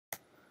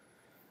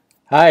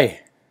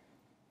Hi,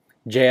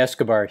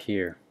 Escobar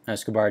here,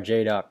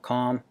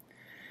 escobarj.com.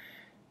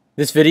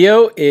 This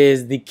video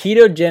is the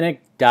ketogenic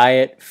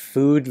diet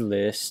food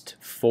list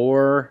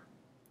for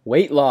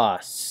weight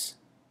loss.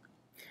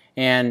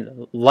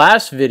 And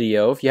last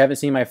video, if you haven't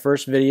seen my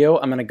first video,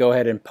 I'm going to go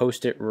ahead and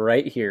post it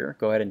right here.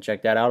 Go ahead and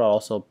check that out. I'll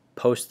also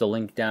post the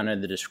link down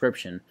in the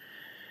description.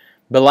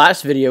 But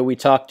last video, we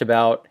talked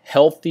about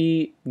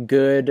healthy,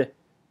 good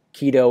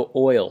keto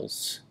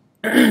oils.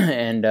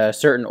 And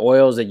certain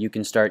oils that you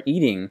can start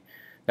eating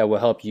that will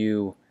help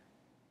you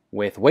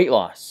with weight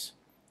loss.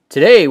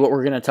 Today, what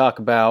we're going to talk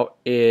about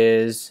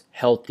is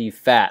healthy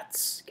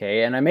fats.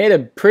 Okay, and I made a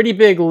pretty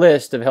big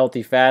list of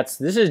healthy fats.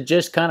 This is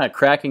just kind of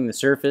cracking the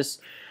surface.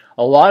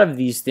 A lot of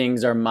these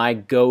things are my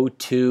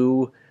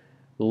go-to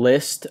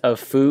list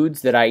of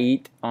foods that I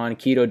eat on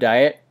keto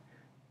diet.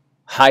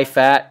 High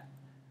fat,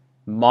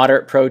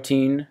 moderate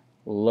protein,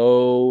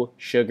 low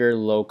sugar,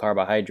 low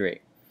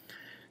carbohydrate.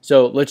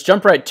 So let's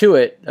jump right to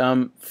it.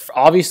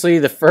 Obviously,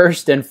 the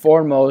first and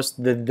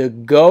foremost, the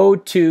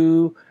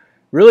go-to,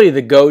 really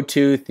the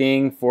go-to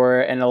thing for,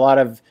 and a lot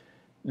of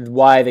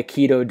why the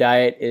keto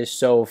diet is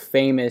so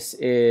famous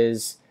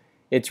is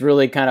it's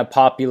really kind of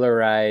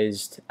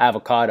popularized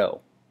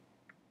avocado.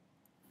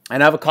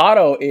 And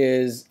avocado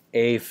is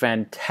a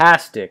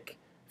fantastic,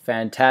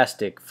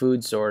 fantastic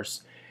food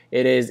source.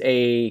 It is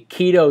a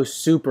keto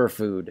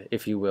superfood,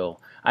 if you will.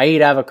 I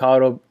eat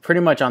avocado pretty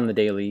much on the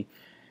daily.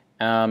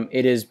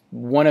 It is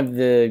one of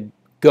the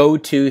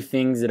go-to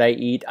things that I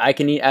eat. I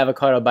can eat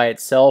avocado by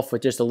itself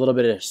with just a little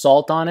bit of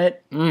salt on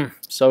it.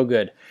 So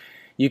good.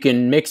 You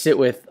can mix it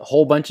with a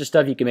whole bunch of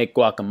stuff. You can make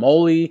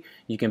guacamole.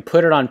 You can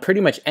put it on pretty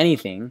much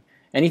anything.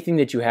 Anything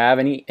that you have,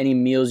 any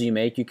meals you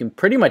make, you can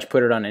pretty much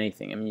put it on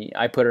anything. I mean,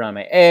 I put it on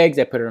my eggs.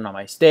 I put it on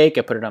my steak.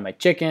 I put it on my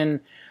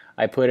chicken.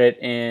 I put it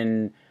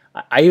in...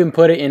 I even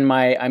put it in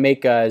I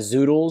make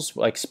zoodles,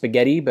 like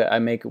spaghetti, but I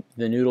make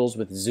the noodles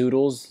with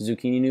zoodles,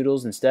 zucchini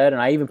noodles instead, and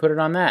I even put it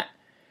on that.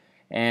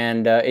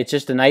 And it's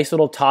just a nice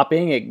little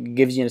topping. It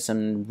gives you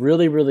some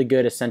really, really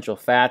good essential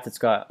fats. It's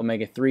got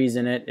omega-3s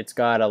in it. It's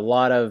got a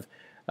lot of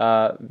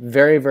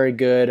very, very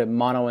good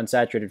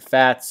monounsaturated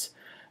fats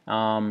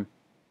and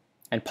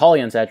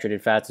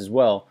polyunsaturated fats as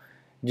well.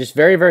 Just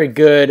very, very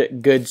good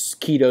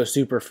keto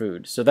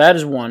superfood. So that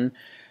is one.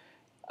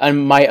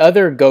 And my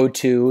other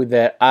go-to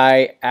that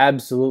I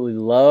absolutely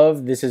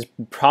love, this is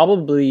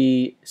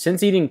probably,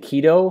 since eating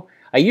keto,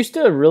 I used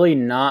to really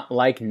not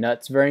like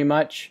nuts very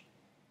much,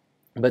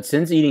 but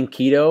since eating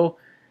keto,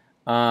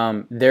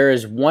 there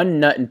is one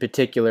nut in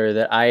particular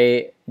that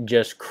I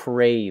just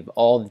crave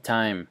all the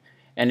time,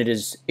 and it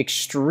is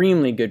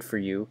extremely good for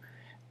you,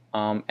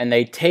 and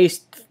they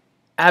taste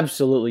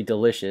absolutely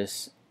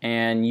delicious.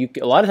 And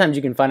a lot of times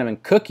you can find them in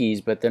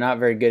cookies, but they're not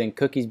very good in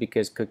cookies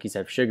because cookies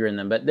have sugar in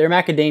them. But they're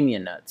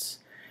macadamia nuts.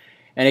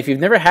 And if you've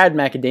never had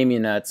macadamia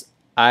nuts,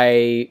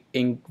 I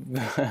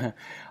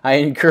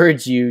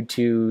encourage you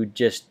to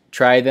just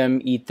try them,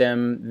 eat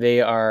them.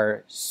 They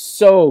are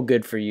so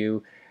good for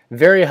you.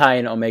 Very high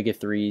in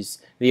omega-3s.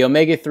 The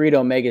omega-3 to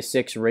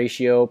omega-6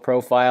 ratio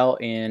profile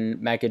in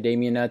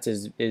macadamia nuts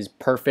is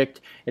perfect.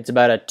 It's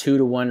about a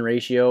 2-to-1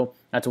 ratio.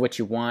 That's what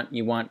you want.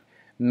 You want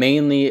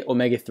mainly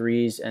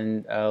omega-3s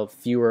and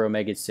fewer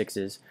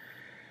omega-6s.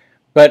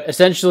 But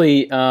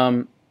essentially,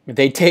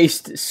 they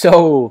taste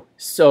so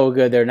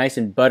good. They're nice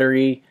and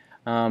buttery.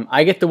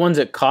 I get the ones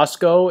at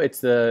Costco.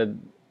 It's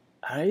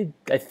I'm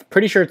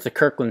pretty sure it's the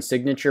Kirkland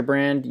Signature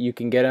brand. You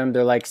can get them.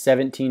 They're like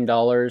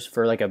 $17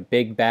 for like a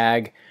big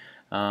bag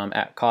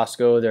at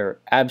Costco. They're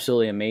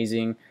absolutely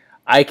amazing.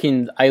 I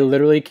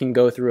literally can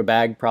go through a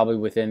bag probably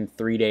within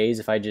 3 days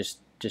if I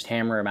just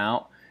hammer them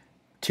out.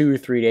 2 or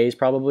 3 days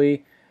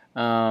probably.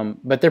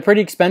 But they're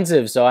pretty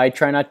expensive, so I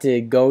try not to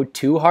go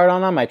too hard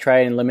on them. I try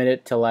and limit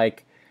it to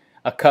like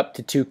a cup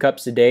to 2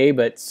 cups a day,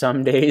 but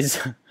some days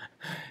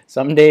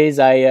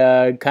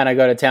I kind of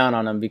go to town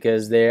on them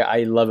because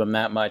I love them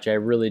that much. I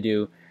really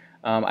do.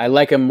 I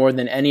like them more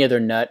than any other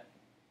nut.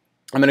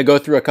 I'm going to go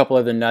through a couple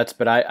other nuts,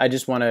 but I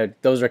just want to,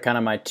 those are kind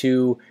of my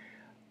two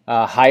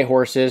high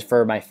horses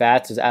for my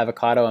fats is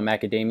avocado and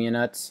macadamia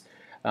nuts.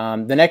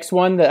 The next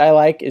one that I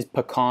like is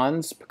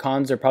pecans.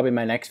 Pecans are probably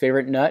my next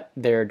favorite nut.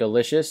 They're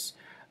delicious.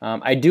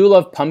 I do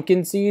love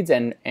pumpkin seeds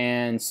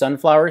and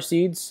sunflower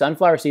seeds.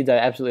 Sunflower seeds, I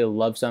absolutely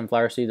love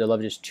sunflower seeds. I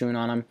love just chewing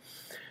on them.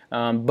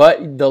 But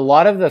a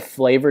lot of the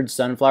flavored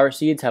sunflower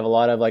seeds have a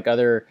lot of like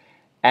other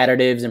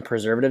additives and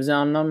preservatives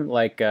on them,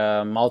 like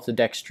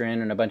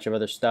maltodextrin and a bunch of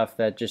other stuff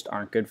that just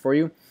aren't good for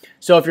you.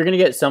 So if you're going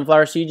to get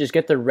sunflower seeds, just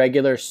get the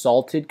regular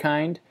salted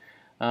kind.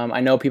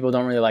 I know people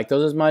don't really like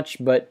those as much,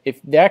 but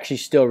if they're actually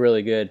still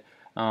really good.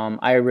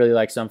 I really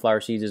like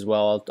sunflower seeds as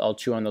well. I'll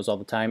chew on those all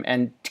the time.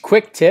 And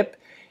quick tip,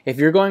 if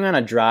you're going on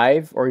a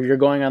drive or you're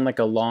going on like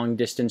a long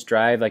distance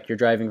drive, like you're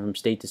driving from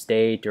state to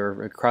state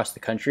or across the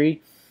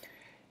country,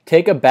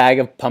 take a bag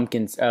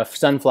of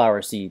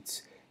sunflower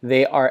seeds.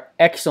 They are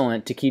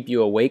excellent to keep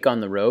you awake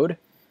on the road.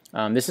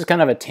 This is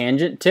kind of a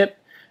tangent tip,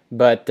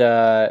 but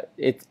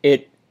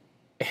it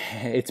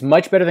it's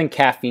much better than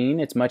caffeine.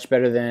 It's much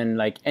better than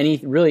like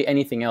really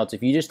anything else.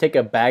 If you just take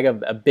a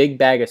big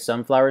bag of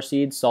sunflower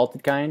seeds,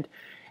 salted kind,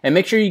 and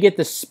make sure you get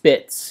the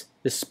spits.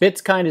 The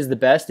spits kind is the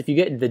best. If you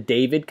get the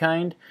David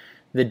kind,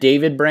 the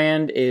David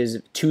brand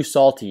is too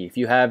salty. If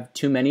you have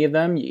too many of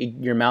them,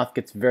 your mouth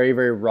gets very,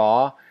 very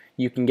raw.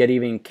 You can get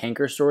even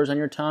canker sores on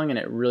your tongue, and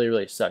it really,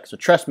 really sucks. So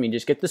trust me,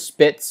 just get the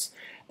spits.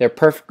 They're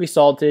perfectly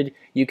salted.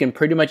 You can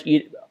pretty much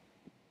eat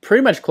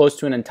pretty much close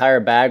to an entire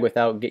bag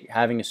without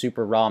having a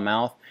super raw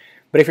mouth.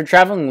 But if you're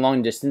traveling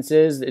long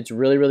distances, it's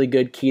really, really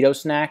good keto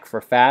snack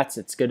for fats.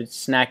 It's good at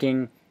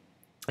snacking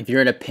if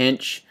you're in a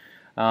pinch.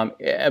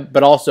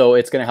 But also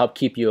it's going to help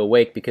keep you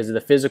awake because of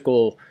the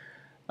physical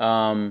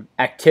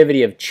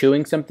activity of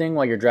chewing something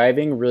while you're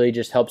driving really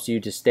just helps you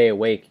to stay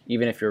awake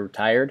even if you're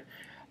tired.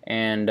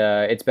 And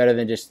it's better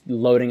than just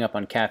loading up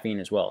on caffeine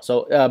as well.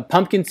 So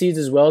pumpkin seeds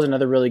as well is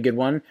another really good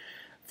one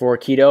for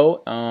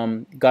keto.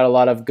 Got a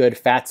lot of good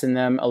fats in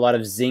them, a lot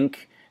of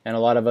zinc, and a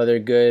lot of other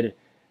good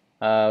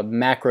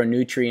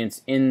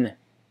macronutrients in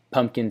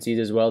pumpkin seeds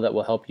as well that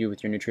will help you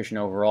with your nutrition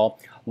overall.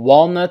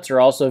 Walnuts are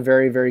also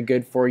very, very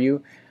good for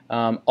you.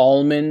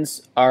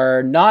 Almonds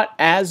are not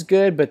as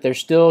good, but they're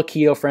still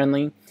keto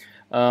friendly.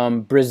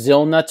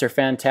 Brazil nuts are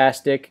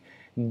fantastic.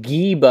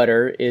 Ghee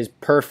butter is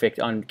perfect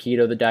on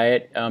keto, the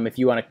diet. If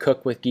you want to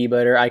cook with ghee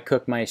butter, I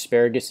cook my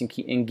asparagus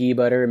in ghee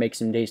butter. It makes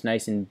them taste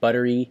nice and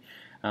buttery.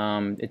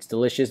 It's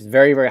delicious.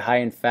 Very, very high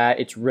in fat.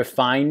 It's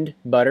refined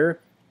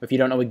butter. If you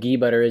don't know what ghee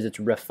butter is, it's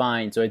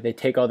refined. So they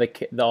take all the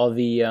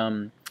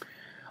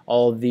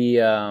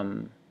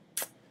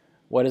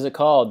what is it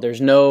called? There's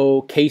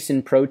no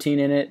casein protein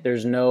in it.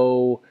 There's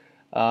no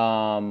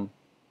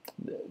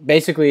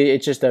basically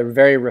it's just a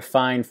very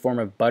refined form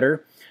of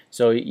butter.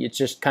 So it's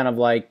just kind of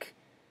like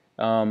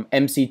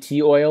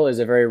MCT oil is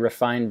a very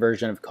refined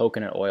version of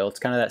coconut oil. It's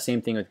kind of that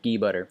same thing with ghee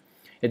butter.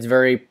 It's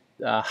very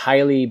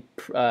highly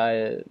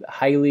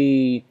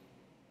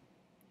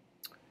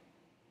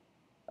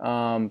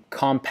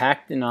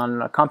compact,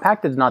 and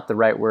compact is not the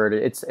right word.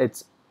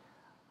 It's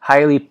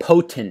highly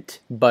potent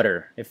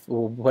butter, if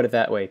we'll put it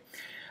that way.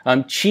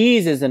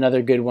 Cheese is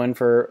another good one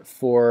for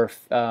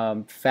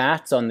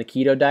fats on the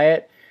keto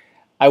diet.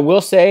 I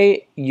will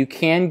say you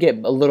can get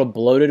a little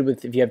bloated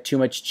if you have too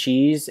much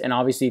cheese, and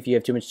obviously if you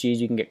have too much cheese,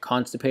 you can get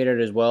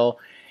constipated as well.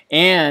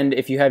 And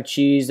if you have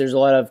cheese, there's a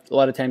lot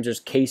of times there's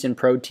casein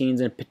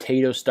proteins and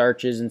potato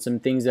starches and some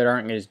things that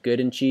aren't as good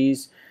in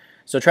cheese.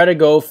 So try to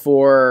go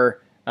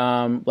for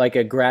like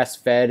a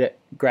grass-fed,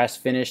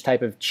 grass-finished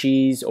type of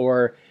cheese,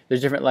 or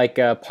there's different like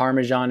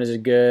Parmesan is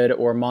good,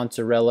 or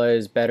mozzarella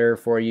is better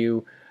for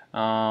you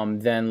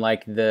than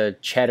like the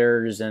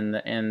cheddars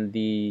and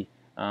the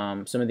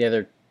some of the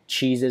other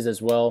cheeses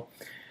as well.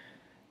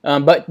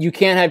 But you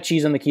can't have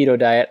cheese on the keto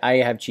diet. I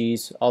have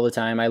cheese all the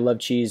time. I love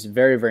cheese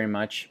very, very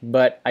much,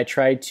 but I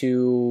try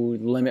to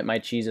limit my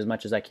cheese as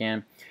much as I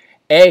can.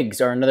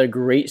 Eggs are another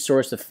great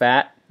source of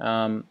fat,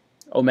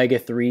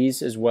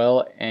 omega-3s as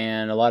well,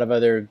 and a lot of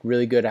other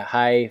really good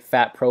high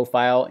fat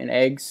profile in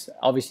eggs,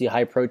 obviously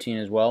high protein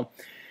as well.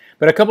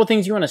 But a couple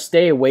things you want to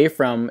stay away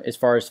from as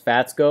far as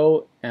fats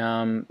go,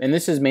 and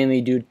this is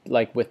mainly due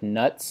like with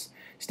nuts.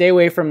 Stay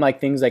away from like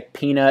things like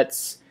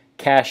peanuts,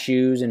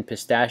 cashews, and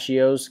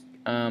pistachios.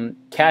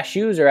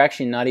 Cashews are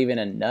actually not even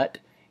a nut.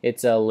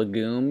 It's a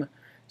legume.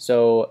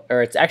 So,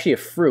 or it's actually a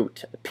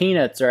fruit.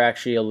 Peanuts are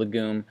actually a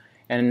legume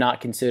and not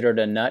considered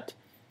a nut.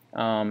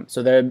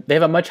 So they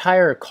have a much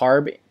higher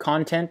carb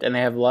content and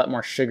they have a lot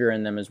more sugar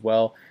in them as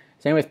well.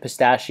 Same with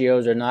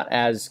pistachios, are not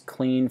as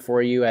clean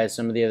for you as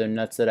some of the other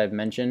nuts that I've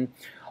mentioned.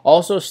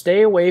 Also,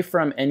 stay away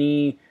from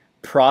any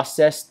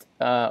processed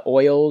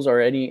oils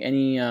or any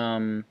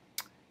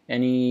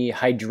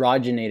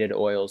hydrogenated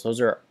oils.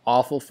 Those are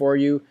awful for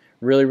you.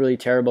 Really, really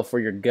terrible for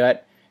your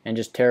gut and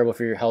just terrible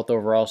for your health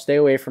overall. Stay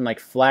away from like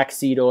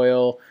flaxseed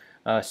oil,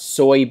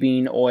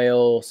 soybean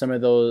oil, some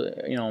of those,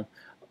 you know,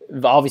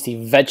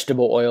 obviously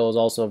vegetable oil is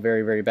also a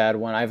very, very bad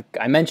one.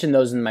 I mentioned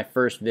those in my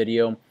first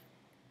video,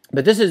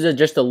 but this is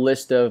just a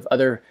list of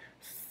other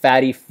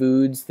fatty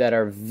foods that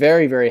are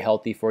very, very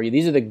healthy for you.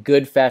 These are the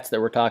good fats that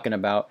we're talking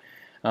about.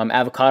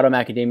 Avocado,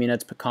 macadamia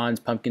nuts,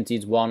 pecans, pumpkin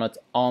seeds, walnuts,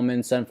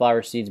 almonds,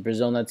 sunflower seeds,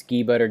 Brazil nuts,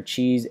 ghee butter,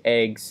 cheese,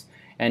 eggs,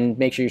 and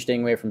make sure you're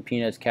staying away from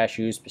peanuts,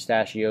 cashews,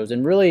 pistachios,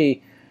 and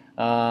really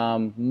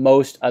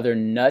most other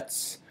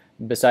nuts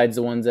besides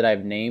the ones that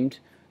I've named.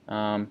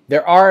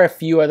 There are a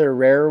few other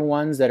rarer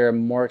ones that are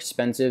more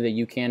expensive that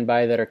you can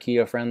buy that are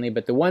keto friendly,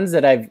 but the ones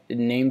that I've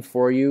named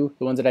for you,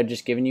 the ones that I've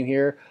just given you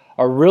here,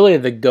 are really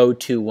the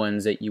go-to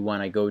ones that you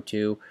want to go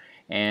to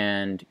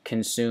and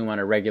consume on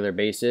a regular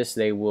basis.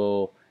 They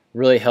will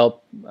really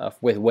help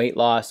with weight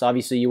loss.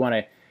 Obviously, you want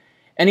to,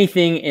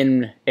 anything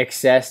in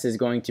excess is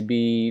going to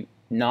be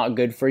not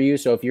good for you.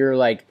 So if you're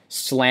like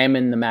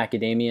slamming the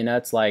macadamia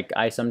nuts like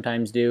I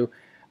sometimes do,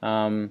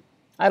 I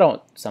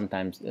don't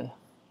sometimes.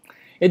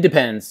 It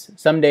depends.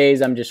 Some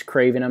days I'm just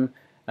craving them.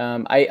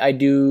 I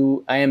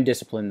am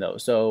disciplined though.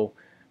 So,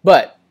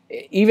 but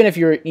even if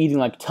you're eating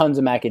like tons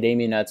of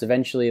macadamia nuts,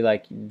 eventually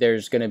like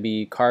there's going to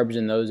be carbs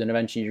in those, and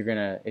eventually you're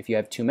gonna, if you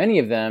have too many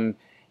of them,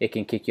 it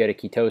can kick you out of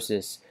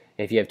ketosis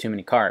if you have too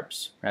many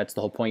carbs. That's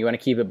the whole point. You want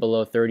to keep it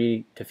below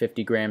 30 to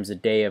 50 grams a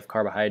day of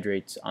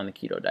carbohydrates on the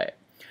keto diet.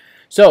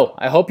 So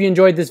I hope you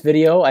enjoyed this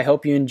video. I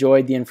hope you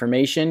enjoyed the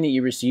information that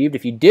you received.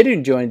 If you did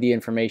enjoy the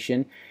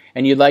information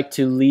and you'd like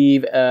to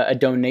leave a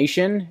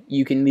donation,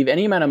 you can leave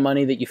any amount of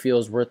money that you feel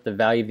is worth the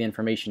value of the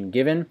information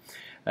given.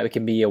 It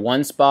can be a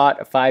 1 spot,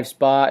 a 5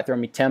 spot, throw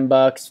me 10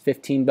 bucks,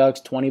 15 bucks,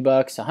 20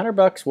 bucks, 100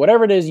 bucks,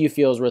 whatever it is you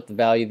feel is worth the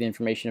value of the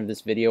information of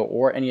this video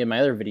or any of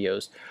my other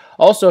videos.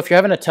 Also, if you're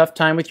having a tough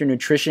time with your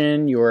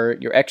nutrition, your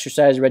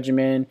exercise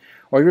regimen,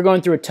 or you're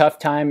going through a tough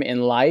time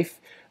in life,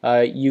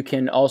 you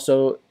can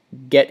also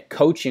get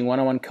coaching,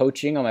 one-on-one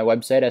coaching on my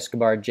website,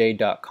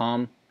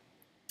 escobarj.com.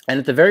 And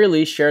at the very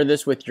least, share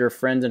this with your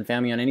friends and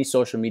family on any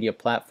social media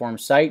platform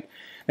site.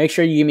 Make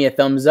sure you give me a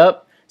thumbs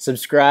up,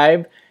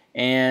 subscribe,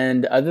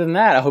 and other than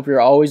that, I hope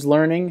you're always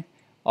learning,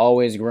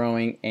 always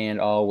growing, and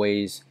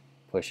always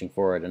pushing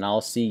forward. And I'll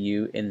see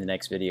you in the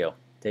next video.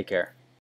 Take care.